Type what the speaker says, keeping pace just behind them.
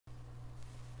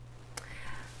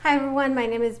Hi everyone, my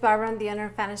name is Barbara. I'm the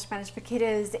owner of Spanish for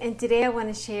Kiddos, and today I want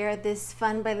to share this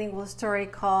fun bilingual story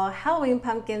called Halloween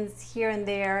Pumpkins Here and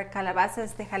There,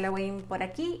 Calabazas de Halloween por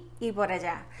aquí y por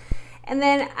allá. And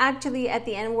then actually at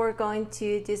the end we're going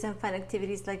to do some fun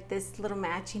activities like this little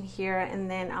matching here, and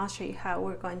then I'll show you how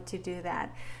we're going to do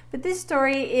that. But this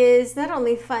story is not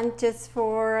only fun just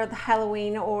for the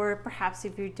Halloween, or perhaps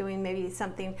if you're doing maybe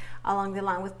something along the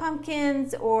line with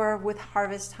pumpkins or with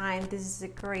harvest time, this is a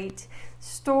great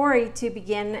story to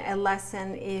begin a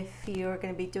lesson if you're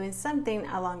going to be doing something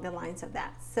along the lines of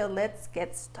that. So let's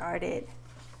get started.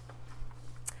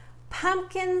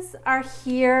 Pumpkins are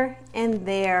here and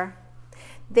there.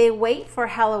 They wait for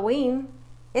Halloween.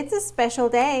 It's a special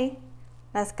day.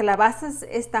 Las calabazas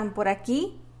están por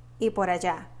aquí y por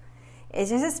allá.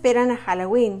 Ellas esperan a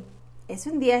Halloween. Es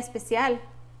un día especial.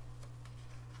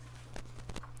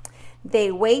 They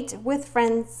wait with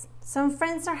friends. Some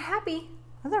friends are happy.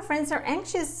 Other friends are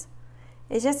anxious.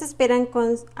 Ellas esperan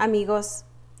con amigos.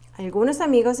 Algunos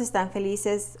amigos están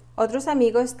felices. Otros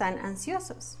amigos están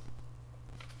ansiosos.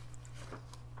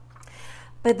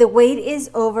 But the wait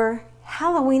is over.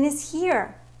 Halloween is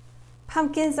here.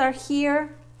 Pumpkins are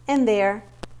here and there.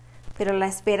 Pero la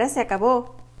espera se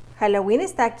acabó. Halloween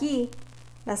está aquí.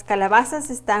 Las calabazas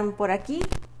están por aquí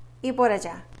y por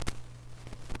allá.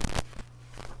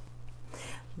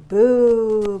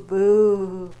 Boo,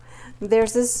 boo.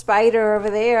 There's a spider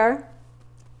over there.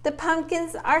 The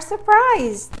pumpkins are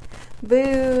surprised.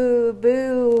 Boo,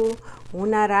 boo.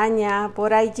 Una araña por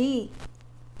allí.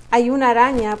 Hay una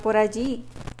araña por allí.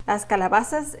 Las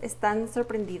calabazas están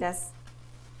sorprendidas.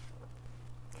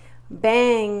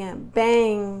 Bang,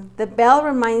 bang. The bell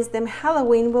reminds them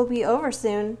Halloween will be over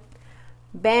soon.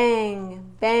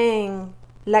 Bang, bang.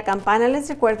 La campana les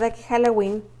recuerda que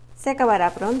Halloween se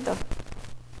acabará pronto.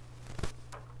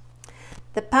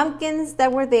 The pumpkins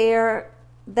that were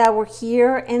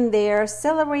here and there,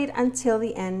 celebrate until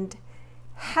the end.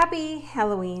 Happy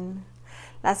Halloween.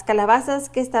 Las calabazas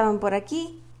que estaban por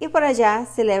aquí y por allá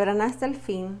celebran hasta el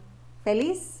fin.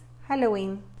 Feliz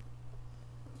Halloween.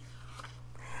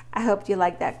 I hope you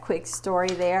like that quick story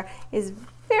there. It's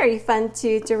very fun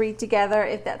to read together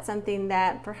if that's something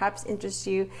that perhaps interests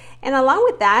you. And along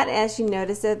with that, as you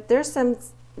notice, that there's some,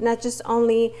 not just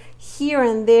only here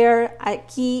and there,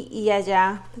 aquí y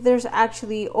allá, there's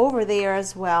actually over there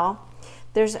as well.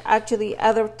 There's actually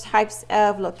other types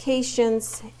of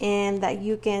locations, and that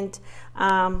you can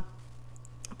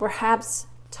perhaps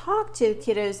talk to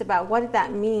kiddos about what did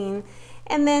that mean.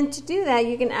 And then to do that,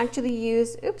 you can actually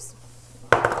use,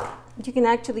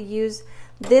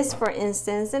 this, for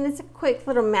instance, and it's a quick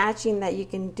little matching that you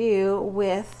can do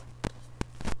with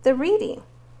the reading.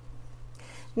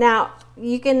 Now,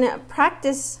 you can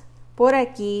practice por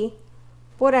aquí,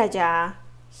 por allá,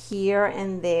 here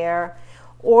and there,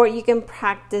 or you can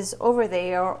practice over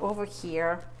there or over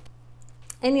here.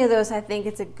 Any of those, I think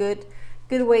it's a good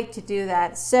way to do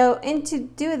that. So, and to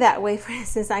do it that way, for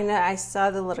instance, I know I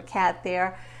saw the little cat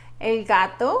there. El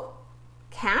gato,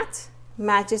 cat,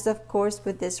 matches, of course,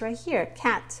 with this right here,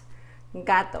 cat,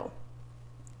 gato.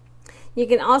 You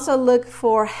can also look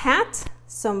for hat,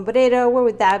 sombrero. Where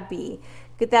would that be?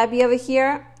 Could that be over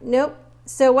here? Nope.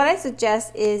 So what I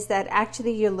suggest is that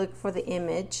actually you look for the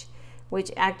image,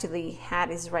 which actually hat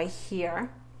is right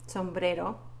here,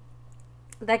 sombrero.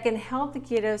 That can help the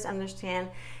kiddos understand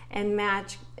and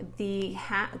match the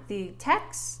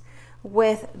text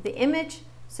with the image,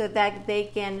 so that they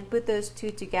can put those two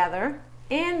together,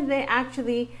 and they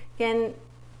actually can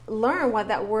learn what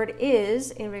that word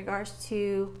is in regards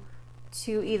to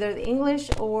either the English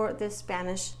or the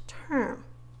Spanish term.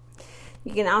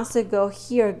 You can also go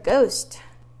here, ghost,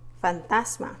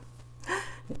 fantasma,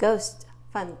 ghost,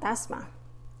 fantasma.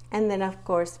 And then, of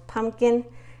course, pumpkin,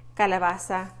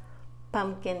 calabaza,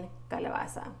 pumpkin,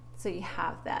 calabaza. So you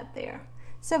have that there.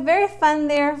 So very fun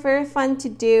there, very fun to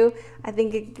do. I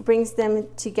think it brings them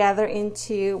together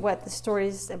into what the story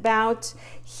is about.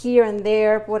 Here and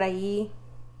there, por allí,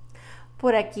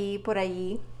 por aquí, por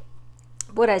allí,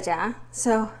 por allá.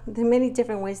 So there are many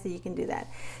different ways that you can do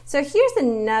that. So here's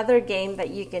another game that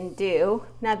you can do.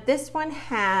 Now this one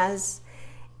has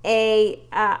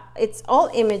it's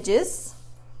all images.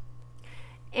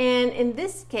 And in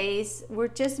this case, we're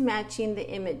just matching the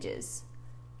images.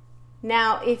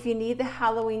 Now, if you need the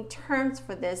Halloween terms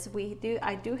for this,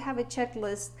 I do have a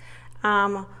checklist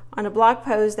on a blog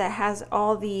post that has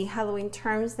all the Halloween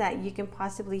terms that you can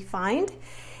possibly find.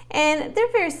 And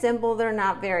they're very simple. They're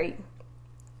not very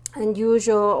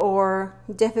unusual or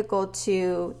difficult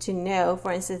to know.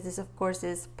 For instance, this, of course,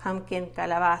 is pumpkin,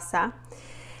 calabaza.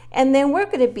 And then where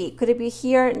could it be? Could it be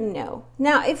here? No.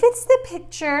 Now, if it's the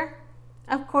picture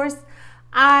of course,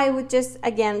 I would just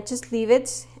leave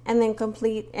it and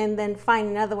then find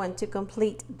another one to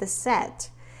complete the set.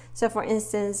 So for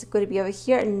instance, could it be over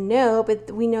here? No,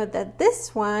 but we know that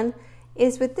this one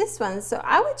is with this one. So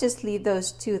I would just leave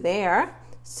those two there.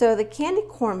 So the candy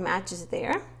corn matches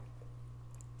there.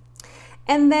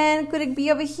 And then could it be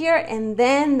over here? And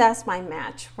then that's my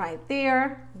match right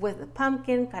there with the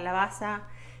pumpkin, calabaza.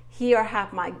 Here I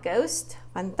have my ghost,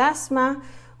 fantasma,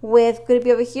 with, could it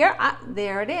be over here? Ah,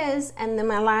 there it is. And then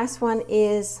my last one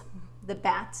is the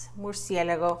bat,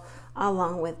 murciélago,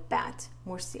 along with bat,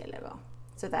 murciélago.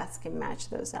 So that can match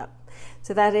those up.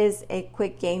 So that is a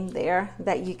quick game there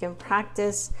that you can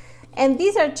practice. And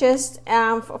these are just,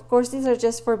 of course, these are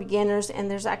just for beginners, and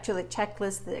there's actually a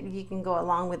checklist that you can go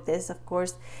along with this, of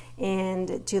course,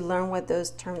 and to learn what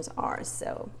those terms are.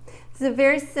 So it's a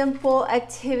very simple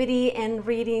activity and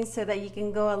reading so that you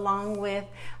can go along with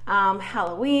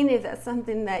Halloween if that's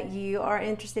something that you are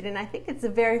interested in. I think it's a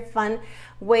very fun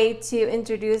way to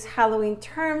introduce Halloween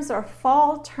terms or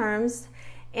fall terms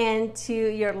into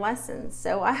your lessons.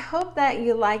 So I hope that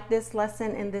you like this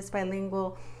lesson and this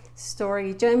bilingual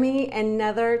story. Join me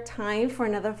another time for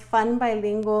another fun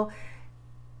bilingual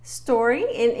story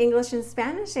in English and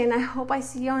Spanish, and I hope I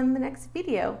see you on the next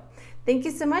video. Thank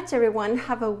you so much, everyone.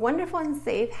 Have a wonderful and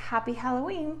safe, happy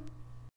Halloween.